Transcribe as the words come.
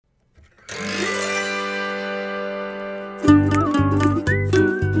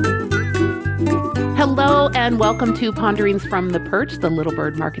Hello, and welcome to Ponderings from the Perch, the Little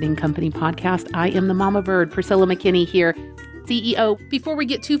Bird Marketing Company podcast. I am the mama bird, Priscilla McKinney here, CEO. Before we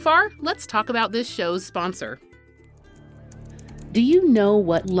get too far, let's talk about this show's sponsor. Do you know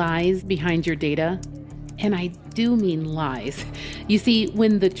what lies behind your data? And I do mean lies. You see,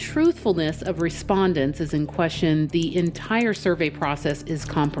 when the truthfulness of respondents is in question, the entire survey process is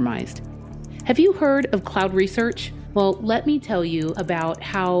compromised. Have you heard of Cloud Research? Well, let me tell you about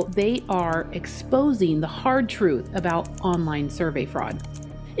how they are exposing the hard truth about online survey fraud.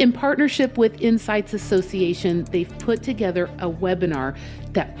 In partnership with Insights Association, they've put together a webinar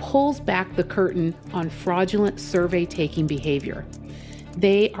that pulls back the curtain on fraudulent survey-taking behavior.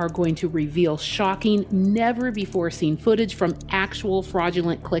 They are going to reveal shocking, never-before-seen footage from actual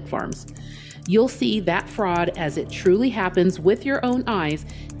fraudulent click farms. You'll see that fraud as it truly happens with your own eyes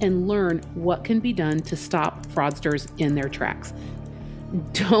and learn what can be done to stop fraudsters in their tracks.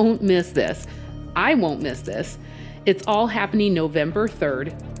 Don't miss this. I won't miss this. It's all happening November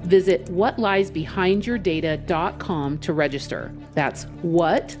 3rd. Visit whatliesbehindyourdata.com to register. That's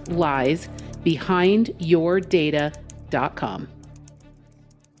whatliesbehindyourdata.com.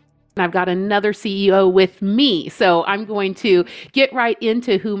 And I've got another CEO with me. So I'm going to get right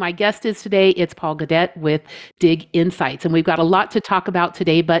into who my guest is today. It's Paul Gaudette with Dig Insights. And we've got a lot to talk about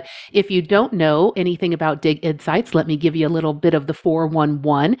today. But if you don't know anything about Dig Insights, let me give you a little bit of the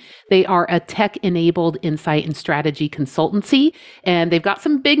 411. They are a tech-enabled insight and strategy consultancy. And they've got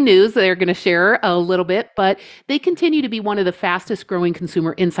some big news they're going to share a little bit. But they continue to be one of the fastest growing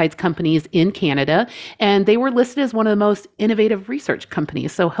consumer insights companies in Canada. And they were listed as one of the most innovative research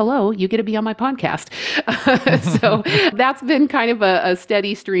companies. So hello. You get to be on my podcast. So that's been kind of a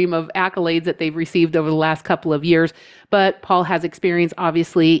steady stream of accolades that they've received over the last couple of years. But Paul has experience,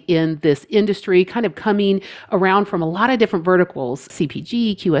 obviously, in this industry, kind of coming around from a lot of different verticals: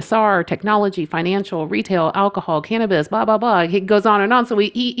 CPG, QSR, technology, financial, retail, alcohol, cannabis, blah, blah, blah. It goes on and on. So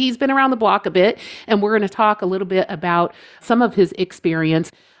he's been around the block a bit, and we're going to talk a little bit about some of his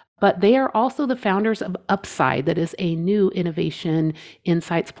experience. But they are also the founders of Upside, that is a new innovation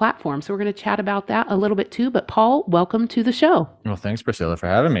insights platform. So we're going to chat about that a little bit too. But Paul, welcome to the show. Well, thanks, Priscilla, for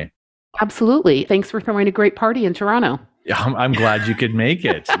having me. Absolutely. Thanks for throwing a great party in Toronto. Yeah, I'm glad you could make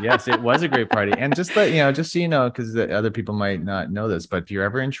it. Yes, it was a great party. And just so you know, because the other people might not know this, but if you're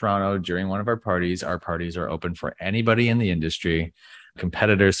ever in Toronto during one of our parties are open for anybody in the industry.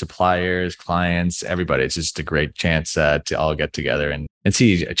 Competitors, suppliers, clients, everybody. It's just a great chance to all get together and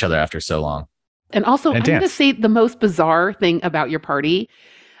see each other after so long. And also, I'm going to say the most bizarre thing about your party.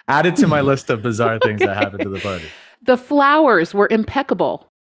 Add it to my list of bizarre things that happened to the party. The flowers were impeccable.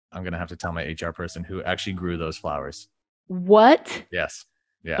 I'm going to have to tell my HR person who actually grew those flowers. What? Yes.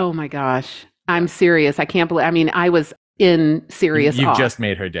 Yeah. Oh my gosh. I'm serious. I can't believe, I was in serious awe. You've just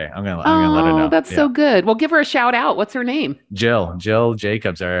made her day. I'm gonna let her know. That's so good. Well, give her a shout out. What's her name? Jill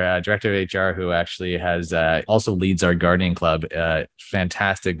Jacobs, our director of HR, who actually has also leads our gardening club.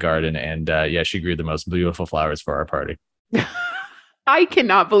 Fantastic garden, and she grew the most beautiful flowers for our party. I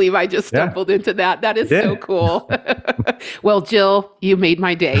cannot believe I just stumbled into that. That is so cool. Well, Jill, you made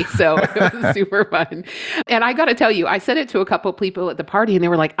my day. So it was super fun. And I got to tell you, I said it to a couple of people at the party and they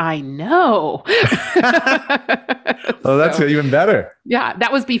were like, I know. Oh, that's even better. Yeah,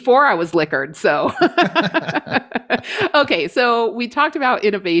 that was before I was liquored. So, okay. So we talked about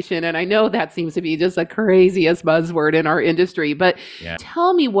innovation, and I know that seems to be just the craziest buzzword in our industry, but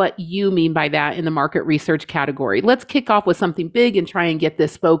tell me what you mean by that in the market research category. Let's kick off with something big and try and get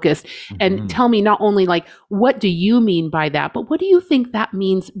this focused. And tell me not only what do you mean by that, but what do you think that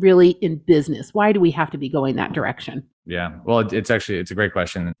means really in business? Why do we have to be going that direction? Yeah, well, it's a great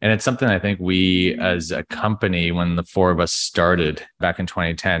question. And it's something I think we as a company, when the four of us started back in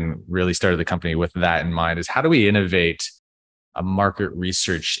 2010, really started the company with that in mind, is how do we innovate a market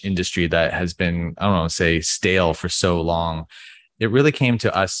research industry that has been, stale for so long? It really came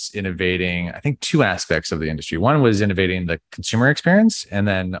to us innovating, I think, two aspects of the industry. One was innovating the consumer experience and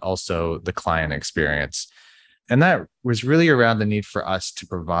then also the client experience. And that was really around the need for us to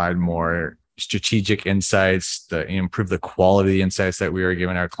provide more strategic insights, to improve the quality of the insights that we were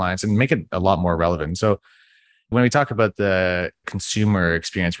giving our clients and make it a lot more relevant. So when we talk about the consumer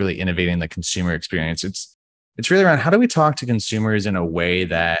experience, really innovating the consumer experience, it's really around how do we talk to consumers in a way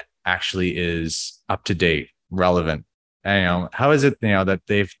that actually is up to date, relevant. And, how is it, that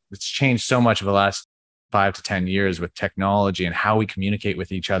it's changed so much over the last 5 to 10 years with technology and how we communicate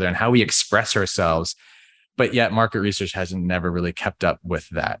with each other and how we express ourselves, but yet market research hasn't never really kept up with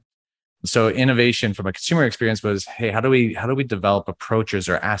that. So innovation from a consumer experience was, hey, how do we develop approaches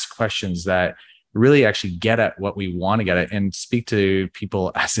or ask questions that really actually get at what we want to get at and speak to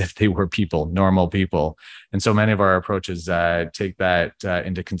people as if they were people, normal people. And so many of our approaches take that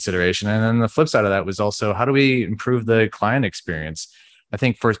into consideration. And then the flip side of that was also, how do we improve the client experience? I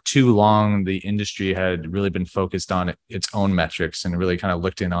think for too long, the industry had really been focused on its own metrics and really kind of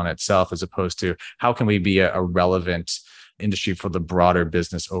looked in on itself, as opposed to how can we be a relevant industry for the broader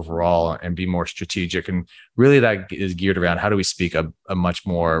business overall and be more strategic. And really that is geared around how do we speak a much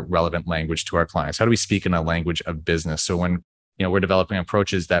more relevant language to our clients? How do we speak in a language of business? So when we're developing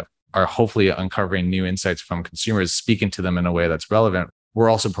approaches that are hopefully uncovering new insights from consumers, speaking to them in a way that's relevant, we're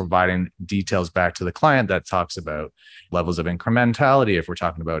also providing details back to the client that talks about levels of incrementality, if we're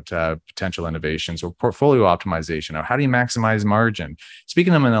talking about potential innovations or portfolio optimization, or how do you maximize margin,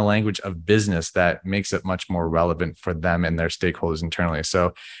 speaking to them in a language of business that makes it much more relevant for them and their stakeholders internally.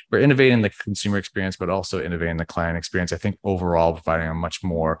 So we're innovating the consumer experience, but also innovating the client experience. I think overall providing a much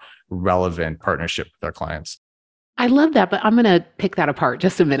more relevant partnership with our clients. I love that, but I'm going to pick that apart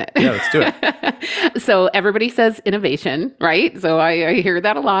just a minute. Yeah, let's do it. So everybody says innovation, right? So I hear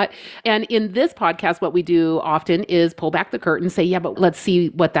that a lot. And in this podcast, what we do often is pull back the curtain, say, yeah, but let's see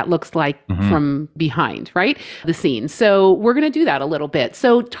what that looks like from behind, right? The scene. So we're going to do that a little bit.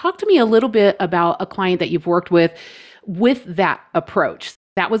 So talk to me a little bit about a client that you've worked with that approach.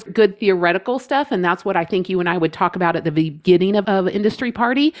 That was good theoretical stuff. And that's what I think you and I would talk about at the beginning of Industry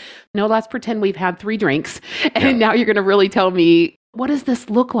Party. No, let's pretend we've had 3 drinks. And now you're going to really tell me, what does this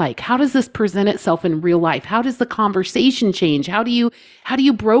look like? How does this present itself in real life? How does the conversation change? How do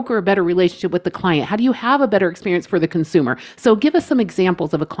you broker a better relationship with the client? How do you have a better experience for the consumer? So give us some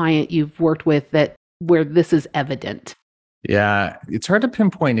examples of a client you've worked with where this is evident. Yeah, it's hard to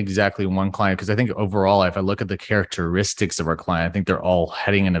pinpoint exactly one client because I think overall, if I look at the characteristics of our client, I think they're all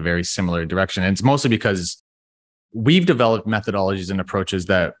heading in a very similar direction. And it's mostly because we've developed methodologies and approaches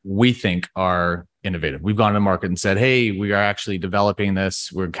that we think are innovative. We've gone to the market and said, hey, we are actually developing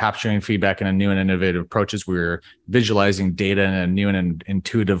this. We're capturing feedback in a new and innovative approaches. We're visualizing data in a new and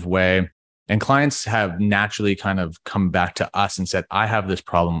intuitive way. And clients have naturally kind of come back to us and said, I have this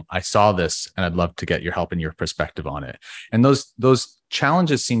problem. I saw this and I'd love to get your help and your perspective on it. And those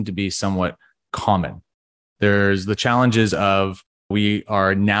challenges seem to be somewhat common. There's the challenges of we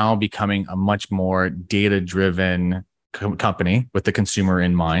are now becoming a much more data-driven company with the consumer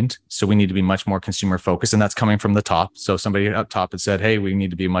in mind. So we need to be much more consumer focused, and that's coming from the top. So somebody up top has said, hey, we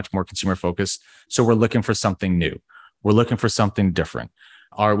need to be much more consumer focused. So we're looking for something new. We're looking for something different.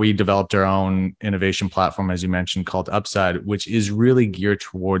 We developed our own innovation platform, as you mentioned, called Upside, which is really geared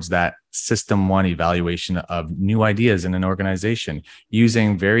towards that system one evaluation of new ideas in an organization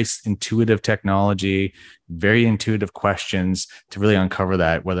using very intuitive technology, very intuitive questions to really uncover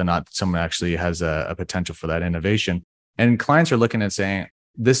that, whether or not someone actually has a potential for that innovation. And clients are looking at saying,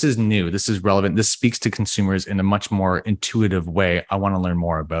 this is new, this is relevant, this speaks to consumers in a much more intuitive way. I want to learn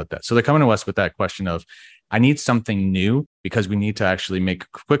more about that. So they're coming to us with that question of, I need something new because we need to actually make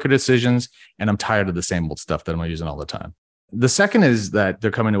quicker decisions. And I'm tired of the same old stuff that I'm using all the time. The second is that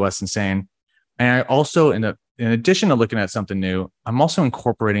they're coming to us and saying, and I also, in addition to looking at something new, I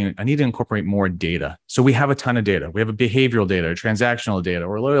need to incorporate more data. So we have a ton of data. We have a behavioral data, or transactional data,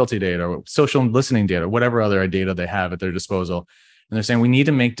 or loyalty data, or social listening data, whatever other data they have at their disposal. And they're saying we need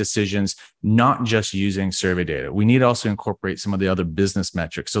to make decisions not just using survey data. We need to also incorporate some of the other business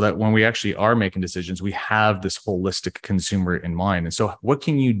metrics so that when we actually are making decisions, we have this holistic consumer in mind. And so what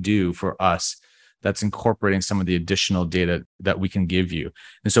can you do for us that's incorporating some of the additional data that we can give you?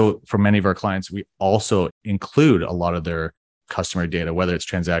 And so for many of our clients, we also include a lot of their customer data, whether it's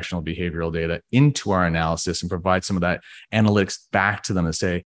transactional behavioral data, into our analysis and provide some of that analytics back to them to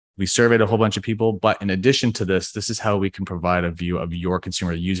say, we surveyed a whole bunch of people, but in addition to this is how we can provide a view of your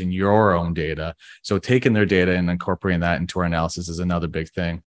consumer using your own data. So taking their data and incorporating that into our analysis is another big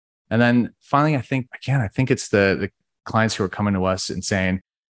thing. And then finally, I think it's the clients who are coming to us and saying,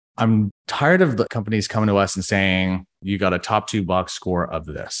 I'm tired of the companies coming to us and saying, you got a top 2 box score of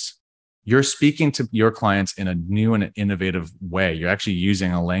this. You're speaking to your clients in a new and innovative way. You're actually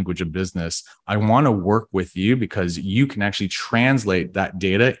using a language of business. I want to work with you because you can actually translate that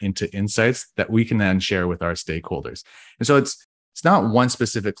data into insights that we can then share with our stakeholders. And so it's not one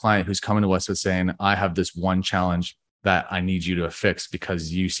specific client who's coming to us with saying, I have this one challenge that I need you to fix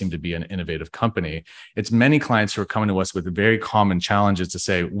because you seem to be an innovative company. It's many clients who are coming to us with very common challenges to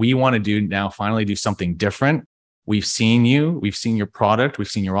say, we want to finally do something different. We've seen you, we've seen your product, we've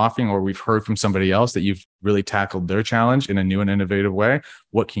seen your offering, or we've heard from somebody else that you've really tackled their challenge in a new and innovative way.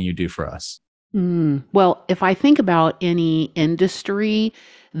 What can you do for us? Well, if I think about any industry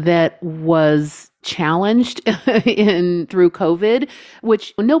that was challenged in through COVID,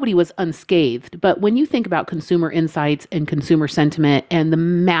 which nobody was unscathed. But when you think about consumer insights and consumer sentiment and the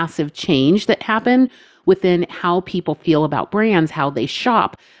massive change that happened within how people feel about brands, how they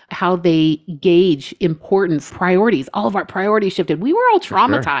shop, how they gauge importance, priorities, all of our priorities shifted. We were all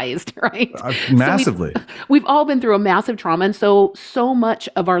traumatized, right? Massively. We've all been through a massive trauma. And so much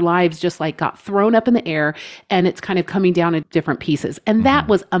of our lives just like got thrown up in the air and it's kind of coming down in different pieces. And that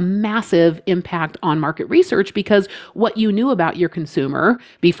was a massive impact on market research because what you knew about your consumer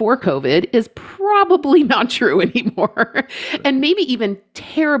before COVID is probably not true anymore and maybe even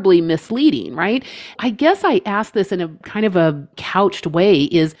terribly misleading, right? I guess I asked this in a kind of a couched way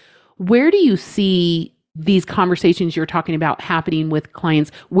is where do you see these conversations you're talking about happening with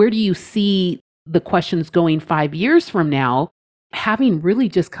clients? Where do you see the questions going 5 years from now, having really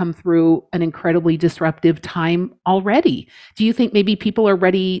just come through an incredibly disruptive time already? Do you think maybe people are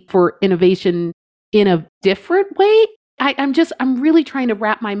ready for innovation in a different way? I'm really trying to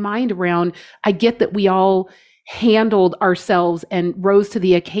wrap my mind around, I get that we all handled ourselves and rose to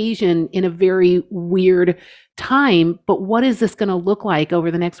the occasion in a very weird time, but what is this going to look like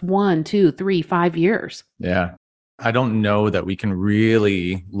over the next 1, 2, 3, 5 years? Yeah. I don't know that we can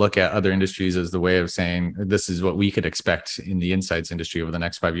really look at other industries as the way of saying this is what we could expect in the insights industry over the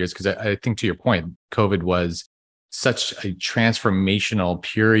next 5 years. Because I think to your point, COVID was such a transformational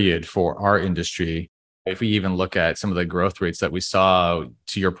period for our industry. If we even look at some of the growth rates that we saw,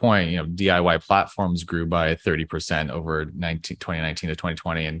 to your point, DIY platforms grew by 30% over 2019 to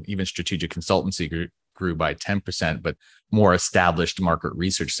 2020, and even strategic consultancy grew by 10%, but more established market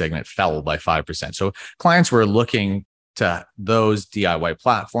research segment fell by 5%. So clients were looking to those DIY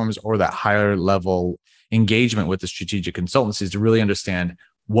platforms or that higher level engagement with the strategic consultancies to really understand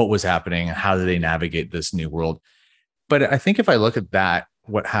what was happening and how do they navigate this new world. But I think if I look at that,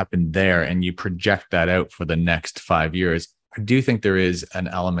 what happened there, and you project that out for the next 5 years, I do think there is an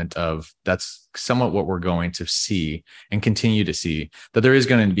element of that's somewhat what we're going to see and continue to see, that there is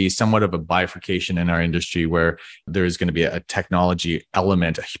going to be somewhat of a bifurcation in our industry where there is going to be a technology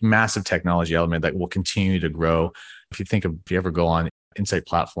element, a massive technology element that will continue to grow. If you ever go on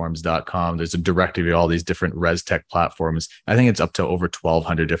insightplatforms.com, there's a directory of all these different res tech platforms. I think it's up to over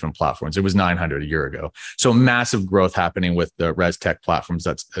 1,200 different platforms. It was 900 a year ago. So massive growth happening with the res tech platforms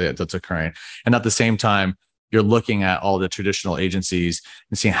that's occurring. And at the same time, you're looking at all the traditional agencies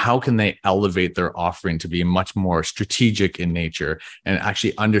and seeing how can they elevate their offering to be much more strategic in nature and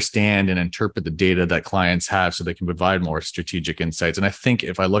actually understand and interpret the data that clients have so they can provide more strategic insights. And I think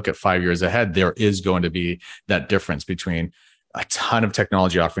if I look at 5 years ahead, there is going to be that difference between a ton of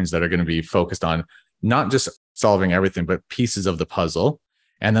technology offerings that are going to be focused on not just solving everything, but pieces of the puzzle.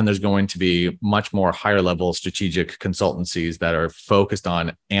 And then there's going to be much more higher level strategic consultancies that are focused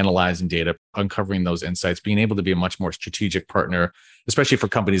on analyzing data, uncovering those insights, being able to be a much more strategic partner, especially for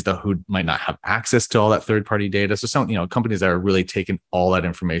companies who might not have access to all that third party data. So some, companies that are really taking all that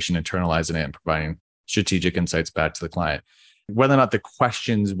information, internalizing it and providing strategic insights back to the client. Whether or not the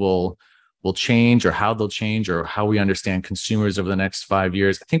questions will change or how they'll change or how we understand consumers over the next 5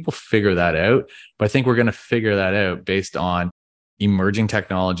 years, I think we'll figure that out. But I think we're going to figure that out based on emerging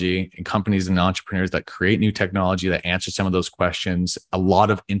technology and companies and entrepreneurs that create new technology that answer some of those questions, a lot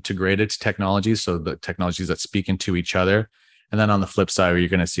of integrated technologies, so the technologies that speak into each other. And then on the flip side, you're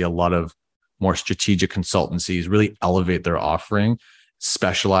going to see a lot of more strategic consultancies really elevate their offering,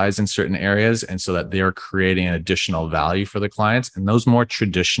 specialize in certain areas, and so that they are creating an additional value for the clients. And those more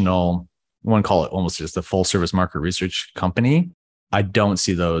traditional, one call it almost just a full service market research company, I don't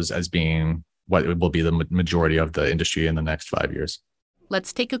see those as being what will be the majority of the industry in the next 5 years.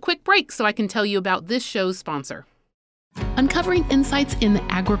 Let's take a quick break so I can tell you about this show's sponsor. Uncovering insights in the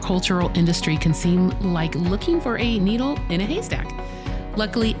agricultural industry can seem like looking for a needle in a haystack.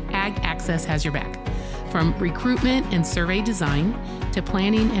 Luckily, Ag Access has your back. From recruitment and survey design to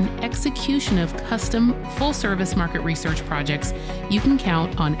planning and execution of custom full-service market research projects, you can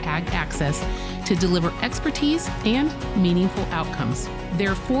count on Ag Access to deliver expertise and meaningful outcomes.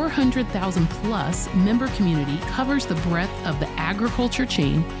 Their 400,000 plus member community covers the breadth of the agriculture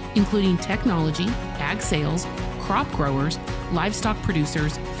chain, including technology, ag sales, crop growers, livestock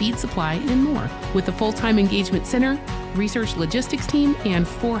producers, feed supply, and more. With a full-time engagement center, research logistics team, and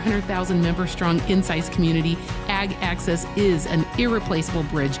 400,000 member-strong insights community, Ag Access is an irreplaceable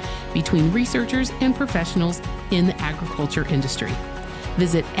bridge between researchers and professionals in the agriculture industry.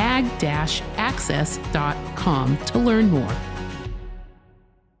 Visit ag-access.com to learn more.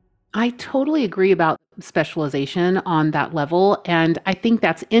 I totally agree about specialization on that level. And I think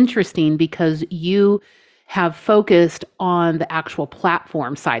that's interesting because you have focused on the actual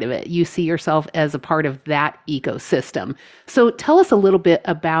platform side of it. You see yourself as a part of that ecosystem. So tell us a little bit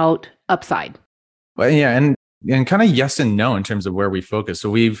about Upside. Well, yeah, and kind of yes and no in terms of where we focus.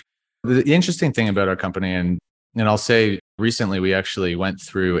 So the interesting thing about our company, and I'll say recently we actually went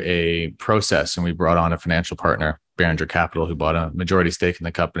through a process and we brought on a financial partner, Behringer Capital, who bought a majority stake in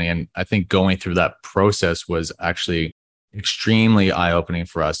the company. And I think going through that process was actually extremely eye-opening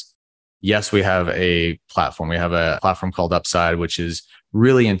for us. Yes, we have a platform. We have a platform called Upside, which is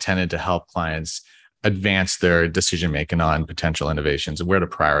really intended to help clients advance their decision making on potential innovations and where to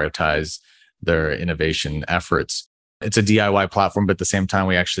prioritize their innovation efforts. It's a DIY platform, but at the same time,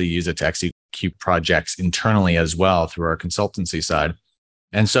 we actually use it to execute projects internally as well through our consultancy side.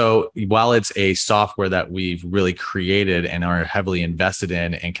 And so while it's a software that we've really created and are heavily invested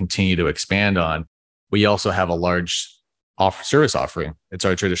in and continue to expand on, we also have a large service offering. It's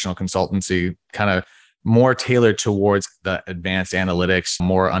our traditional consultancy, kind of more tailored towards the advanced analytics,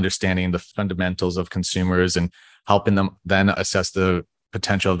 more understanding the fundamentals of consumers and helping them then assess the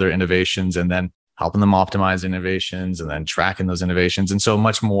potential of their innovations and then helping them optimize innovations and then tracking those innovations. And so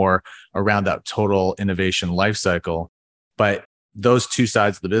much more around that total innovation lifecycle. But those two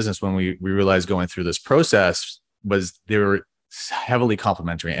sides of the business, when we realized going through this process, was they were heavily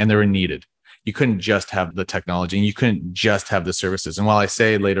complementary and they were needed. You couldn't just have the technology and you couldn't just have the services. And while I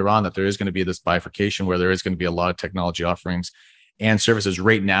say later on that there is going to be this bifurcation where there is going to be a lot of technology offerings and services,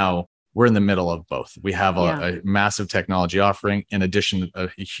 right now, we're in the middle of both. We have a massive technology offering, in addition, a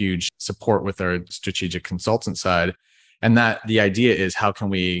huge support with our strategic consultant side. And that the idea is how can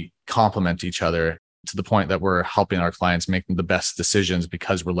we complement each other to the point that we're helping our clients make the best decisions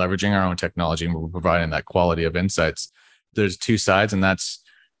because we're leveraging our own technology and we're providing that quality of insights. There's two sides, and that's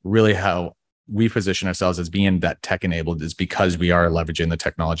really how we position ourselves as being that tech enabled, is because we are leveraging the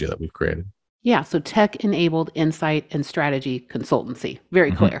technology that we've created. Yeah. So tech enabled insight and strategy consultancy.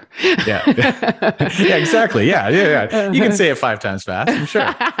 Very clear. Yeah. Yeah, exactly. Yeah. You can say it 5 times fast, I'm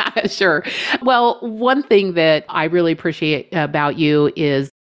sure. Sure. Well, one thing that I really appreciate about you is,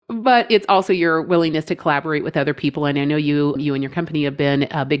 but it's also your willingness to collaborate with other people. And I know you and your company have been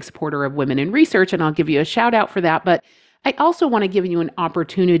a big supporter of women in research, and I'll give you a shout out for that. But I also want to give you an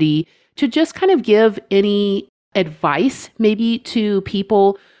opportunity to just kind of give any advice maybe to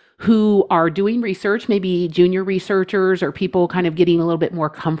people who are doing research, maybe junior researchers or people kind of getting a little bit more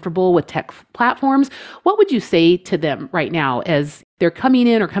comfortable with tech platforms. What would you say to them right now as they're coming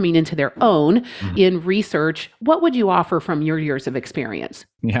in or coming into their own in research? What would you offer from your years of experience?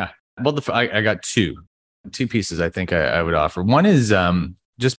 Yeah. Well, I got two pieces I think I would offer. One is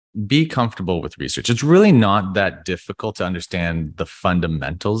just be comfortable with research. It's really not that difficult to understand the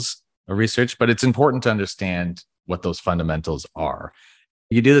fundamentals of research, but it's important to understand what those fundamentals are.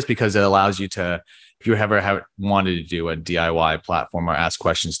 You do this because it allows you to, if you ever have wanted to do a DIY platform or ask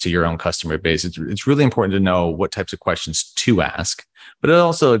questions to your own customer base, it's really important to know what types of questions to ask. But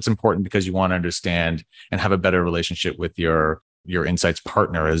it's important because you want to understand and have a better relationship with your insights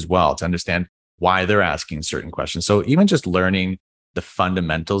partner as well, to understand why they're asking certain questions. So even just learning the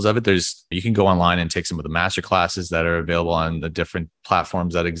fundamentals of it, you can go online and take some of the master classes that are available on the different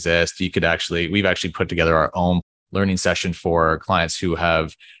platforms that exist. We've actually put together our own learning session for clients who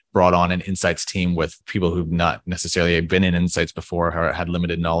have brought on an insights team with people who've not necessarily been in insights before or had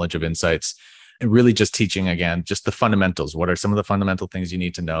limited knowledge of insights, and really just teaching, again, just the fundamentals. What are some of the fundamental things you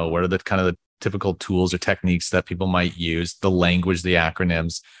need to know? What are the kind of the typical tools or techniques that people might use, the language, the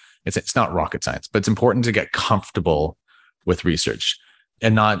acronyms? It's not rocket science, but it's important to get comfortable with research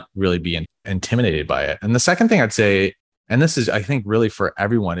and not really be intimidated by it. And the second thing I'd say, and this is, I think, really for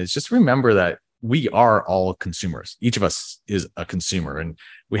everyone, is just remember that we are all consumers. Each of us is a consumer, and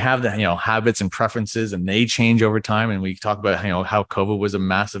we have the habits and preferences, and they change over time. And we talk about how COVID was a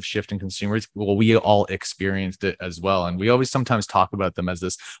massive shift in consumers. Well, we all experienced it as well, and we always sometimes talk about them as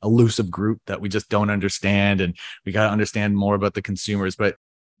this elusive group that we just don't understand, and we got to understand more about the consumers. But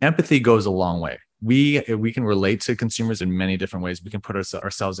empathy goes a long way. We can relate to consumers in many different ways. We can put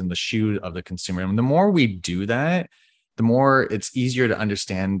ourselves in the shoe of the consumer, and the more we do that, the more it's easier to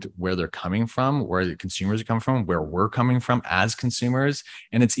understand where they're coming from, where the consumers are coming from, where we're coming from as consumers.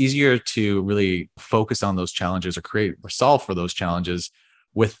 And it's easier to really focus on those challenges or create or solve for those challenges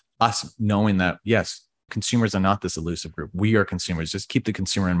with us knowing that, yes, consumers are not this elusive group. We are consumers. Just keep the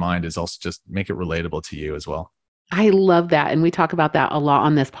consumer in mind, is also just make it relatable to you as well. I love that. And we talk about that a lot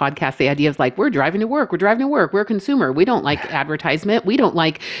on this podcast. The idea of like, we're driving to work. We're a consumer. We don't like advertisement. We don't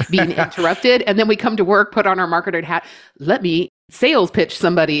like being interrupted. And then we come to work, put on our marketer hat. Let me sales pitch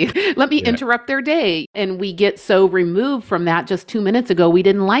somebody. Let me interrupt their day. And we get so removed from that. Just 2 minutes ago, we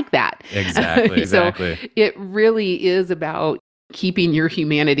didn't like that. Exactly. So it really is about keeping your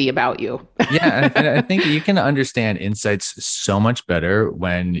humanity about you. Yeah. And I think you can understand insights so much better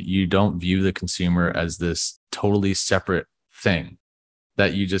when you don't view the consumer as this totally separate thing.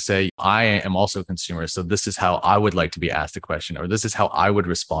 That you just say, I am also a consumer. So this is how I would like to be asked a question, or this is how I would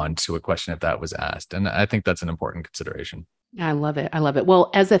respond to a question if that was asked. And I think that's an important consideration. I love it. I love it. Well,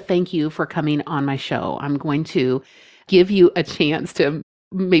 as a thank you for coming on my show, I'm going to give you a chance to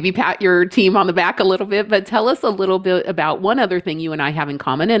maybe pat your team on the back a little bit, but tell us a little bit about one other thing you and I have in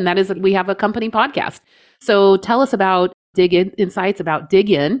common, and that is that we have a company podcast. So tell us about Dig Insights, about Dig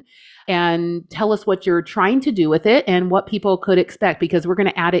In, and tell us what you're trying to do with it and what people could expect, because we're going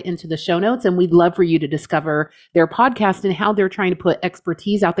to add it into the show notes, and we'd love for you to discover their podcast and how they're trying to put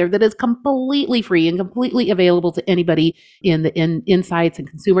expertise out there that is completely free and completely available to anybody in the insights and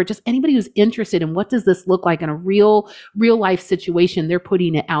consumer, just anybody who's interested in what does this look like in a real life situation. They're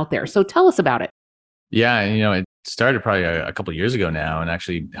putting it out there. So tell us about it. Yeah. It started probably a couple of years ago now, and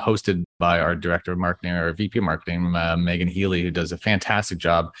actually hosted by our director of marketing, or VP of marketing, Megan Healy, who does a fantastic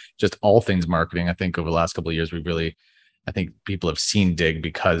job, just all things marketing. I think over the last couple of years, I think people have seen Dig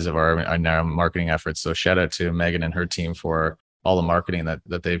because of our marketing efforts. So shout out to Megan and her team for all the marketing that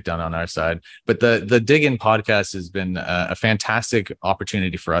they've done on our side. But the Dig In podcast has been a fantastic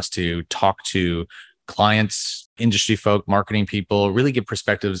opportunity for us to talk to clients, industry folk, marketing people, really get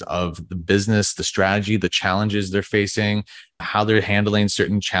perspectives of the business, the strategy, the challenges they're facing, how they're handling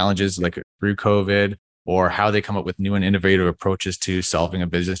certain challenges like through COVID, or how they come up with new and innovative approaches to solving a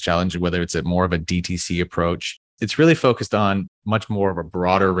business challenge, whether it's more of a DTC approach. It's really focused on much more of a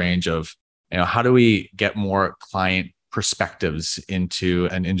broader range of, how do we get more client perspectives into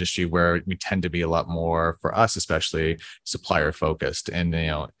an industry where we tend to be a lot more, for us especially, supplier focused. And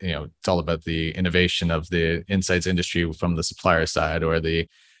it's all about the innovation of the insights industry from the supplier side, or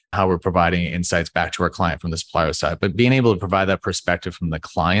how we're providing insights back to our client from the supplier side. But being able to provide that perspective from the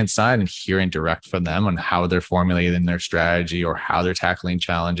client side and hearing direct from them on how they're formulating their strategy or how they're tackling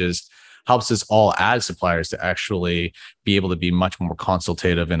challenges helps us all as suppliers to actually be able to be much more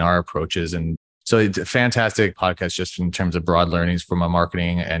consultative in our approaches. And so it's a fantastic podcast just in terms of broad learnings from a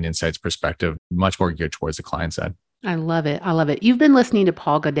marketing and insights perspective, much more geared towards the client side. I love it. I love it. You've been listening to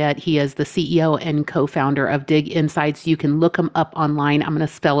Paul Gaudet. He is the CEO and co-founder of Dig Insights. You can look him up online. I'm going to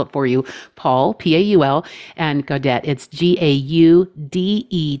spell it for you. Paul, P-A-U-L, and Gaudet. It's G-A-U-D-E-T-T-E.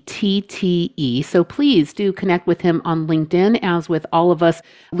 So please do connect with him on LinkedIn. As with all of us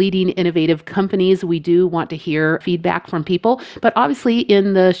leading innovative companies, we do want to hear feedback from people. But obviously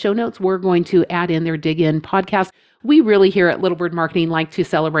in the show notes, we're going to add in their Dig In podcast. We really here at Little Bird Marketing like to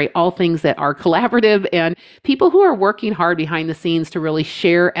celebrate all things that are collaborative and people who are working hard behind the scenes to really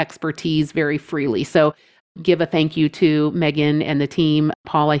share expertise very freely. So give a thank you to Megan and the team.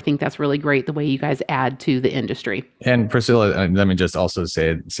 Paul, I think that's really great the way you guys add to the industry. And Priscilla, let me just also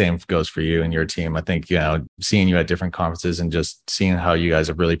say the same goes for you and your team. I think, seeing you at different conferences and just seeing how you guys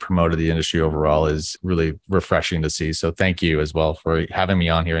have really promoted the industry overall is really refreshing to see. So thank you as well for having me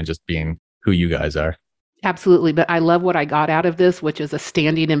on here and just being who you guys are. Absolutely. But I love what I got out of this, which is a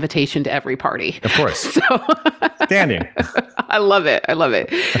standing invitation to every party. Of course. Standing. I love it. I love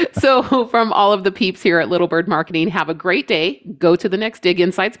it. So from all of the peeps here at Little Bird Marketing, have a great day. Go to the next Dig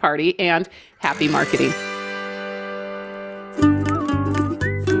Insights party and happy marketing.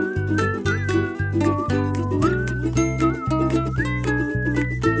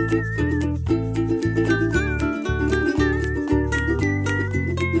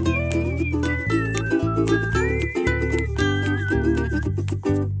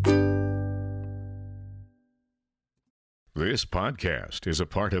 This podcast is a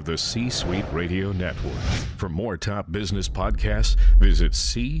part of the C-Suite Radio Network. For more top business podcasts, visit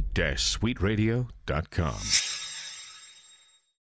c-suiteradio.com.